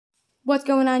What's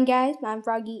going on, guys? I'm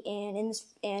Froggy, and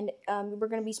we're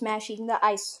gonna be smashing the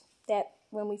ice that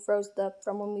when we froze the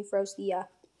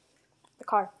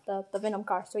car, the Venom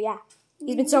car. So yeah,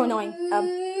 he's been so annoying.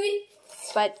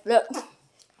 But look.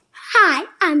 Hi,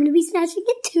 I'm gonna be smashing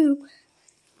it too.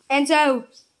 And so,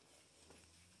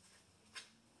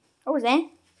 what was that?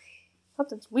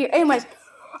 Something's weird. Anyways,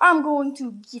 I'm going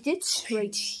to get it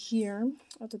right here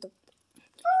out of the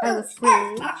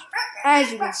fridge, as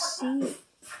you can see.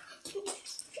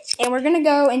 And we're gonna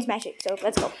go and smash it. So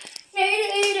let's go.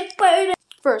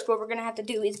 First, what we're gonna have to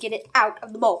do is get it out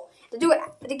of the bowl. To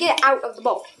get it out of the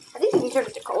bowl, I think you can turn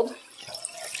it to cold.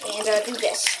 And do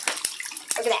this.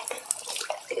 Look at that.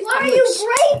 Why are you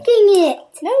breaking it?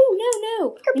 No.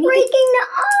 You're breaking the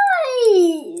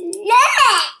ice.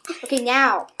 Yeah. Okay,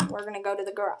 now we're gonna go to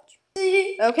the garage.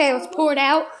 Okay, let's pour it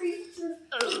out.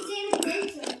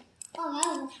 Oh, that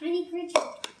was a tiny creature.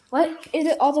 What? Is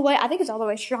it all the way? I think it's all the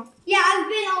way strong. Yeah, I've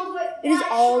been all the way. It is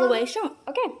all the way strong.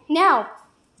 Okay, now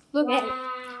look at it.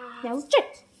 Now let's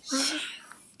check.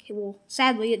 Okay, well,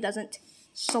 sadly it doesn't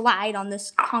slide on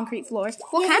this concrete floor.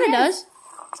 Well, kind of does.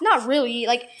 It's not really.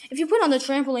 Like, if you put it on the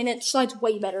trampoline, it slides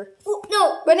way better. Oh,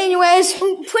 no. But anyways, Put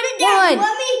it down. 1,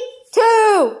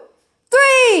 2,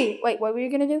 3. Wait, what were you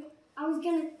gonna do? I was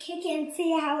gonna kick it and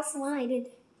see how it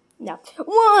slided. No.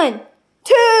 1,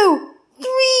 2,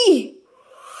 3.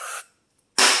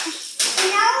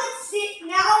 Now let's see.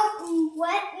 Now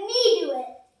let me do it.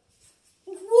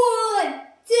 1,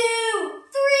 2,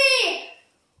 3.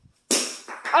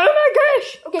 Oh my gosh!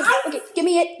 Okay, give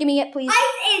me it, please.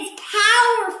 Ice is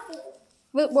powerful.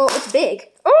 Well, it's big.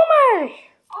 Oh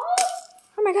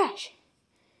my gosh!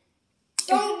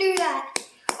 Don't do that.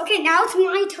 Okay, now it's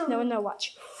my turn. No,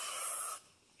 watch.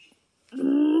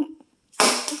 Now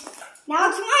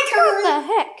it's my turn. What the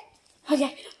heck?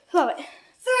 Okay, throw it.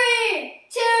 3,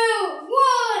 2,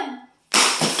 1.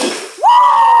 Woo!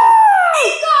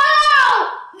 It got out!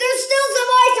 There's still some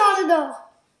ice on it though.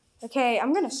 Okay,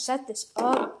 I'm gonna set this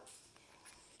up.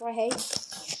 Right, hey.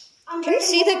 Can you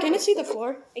see the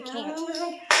floor? It can't.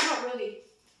 Not really.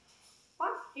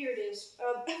 What? Here it is.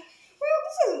 Well,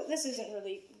 this isn't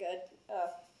really good.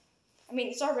 I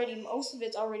mean, most of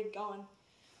it's already gone.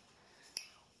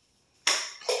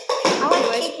 I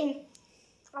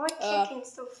like chicken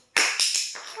stuff.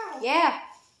 Yeah.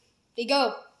 There you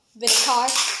go. Been a car.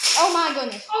 Oh my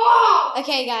goodness. Oh!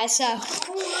 Okay, guys, so.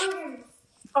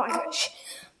 Oh my gosh.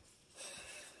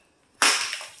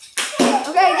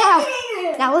 Okay,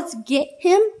 now let's get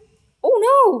him. Oh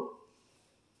no!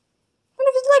 One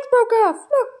of his legs broke off.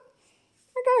 Look.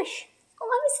 Oh my gosh. Oh,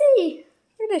 let me see.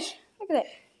 Look at this. Look at that.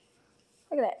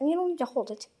 Look at that. And you don't need to hold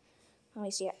it. Let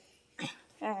me see it.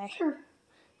 Alright. Look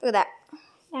at that.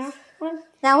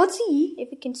 Now let's see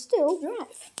if it can still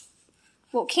drive.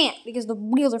 Well, it can't because the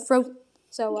wheels are frozen.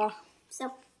 So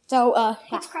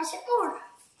Let's cross it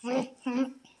more.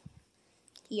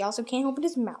 He also can't open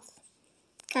his mouth.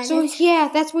 Kind So of. yeah,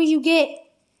 that's what you get.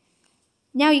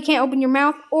 Now you can't open your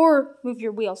mouth or move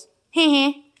your wheels.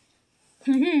 Now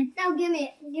give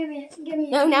me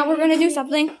it. No, now we're gonna do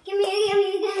something. Give me it.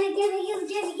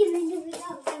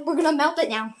 We're gonna melt it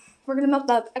now. We're gonna melt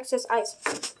the excess ice.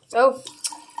 So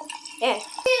yeah.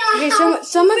 Okay,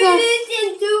 some of the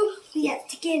We have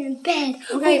to get in bed.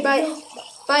 okay, but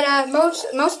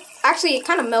most actually it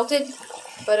kind of melted,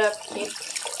 but yeah.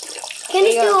 Can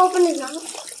he still open his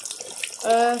mouth?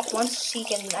 Once he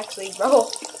can actually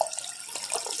roll.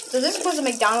 So this was a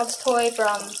McDonald's toy from,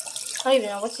 I don't even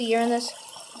know, what's the year in this?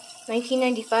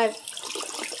 1995.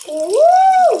 Woo!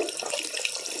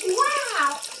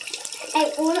 Wow!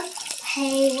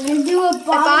 Hey, wanna do a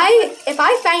bottle? If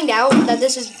I find out that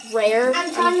this is rare,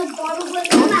 I'm trying to bottle flip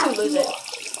I'm going to lose it.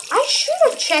 I should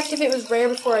have checked if it was rare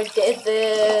before I did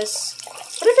this.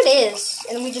 What if it is,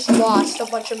 and we just lost a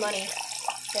bunch of money,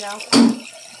 you know?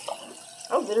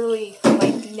 I'll literally,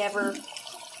 like, never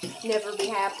be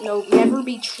happy. No, never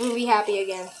be truly happy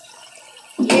again.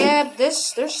 Yeah, there's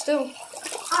still.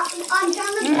 I'm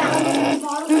trying to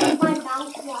bottle flip my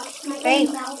mouthwash. Hey,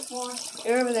 mouthwash.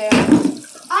 you're over there.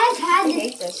 I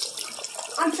hate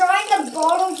this. I'm trying to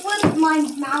bottle flip my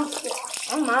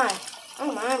mouthwash. Oh my.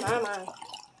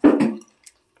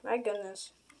 My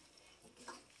goodness.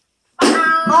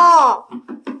 Oh!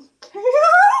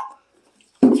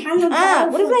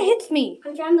 What if that hits me?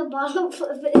 I'm trying to bottle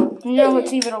flip it. No,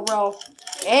 it's even a roll.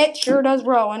 It sure does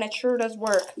roll, and it sure does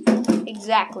work.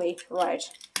 Exactly right.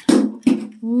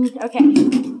 Okay.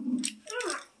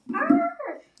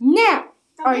 Now,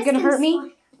 are you gonna hurt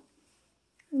me?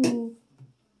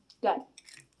 Good.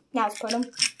 Now let's put him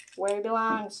where it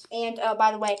belongs. And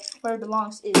by the way, where it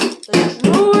belongs is the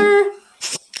drawer.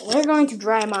 We're going to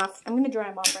dry them off. I'm going to dry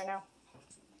them off right now.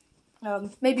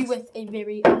 Maybe with a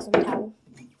very awesome towel.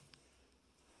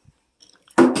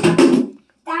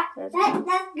 That's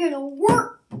gonna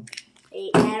work.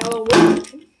 That'll work.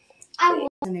 I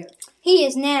will. He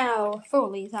is now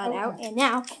fully thawed out, and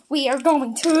now we are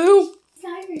going to.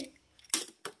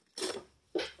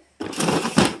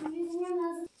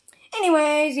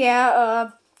 Anyways, yeah,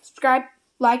 subscribe,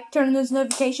 like, turn on those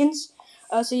notifications,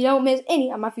 so you don't miss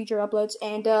any of my future uploads,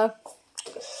 and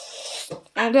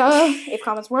if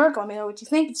comments work, let me know what you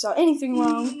think. If you saw anything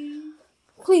wrong,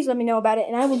 please let me know about it,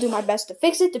 and I will do my best to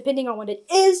fix it, depending on what it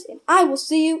is, and I will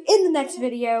see you in the next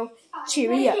video.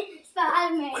 Cheerio.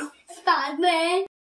 Spider-Man.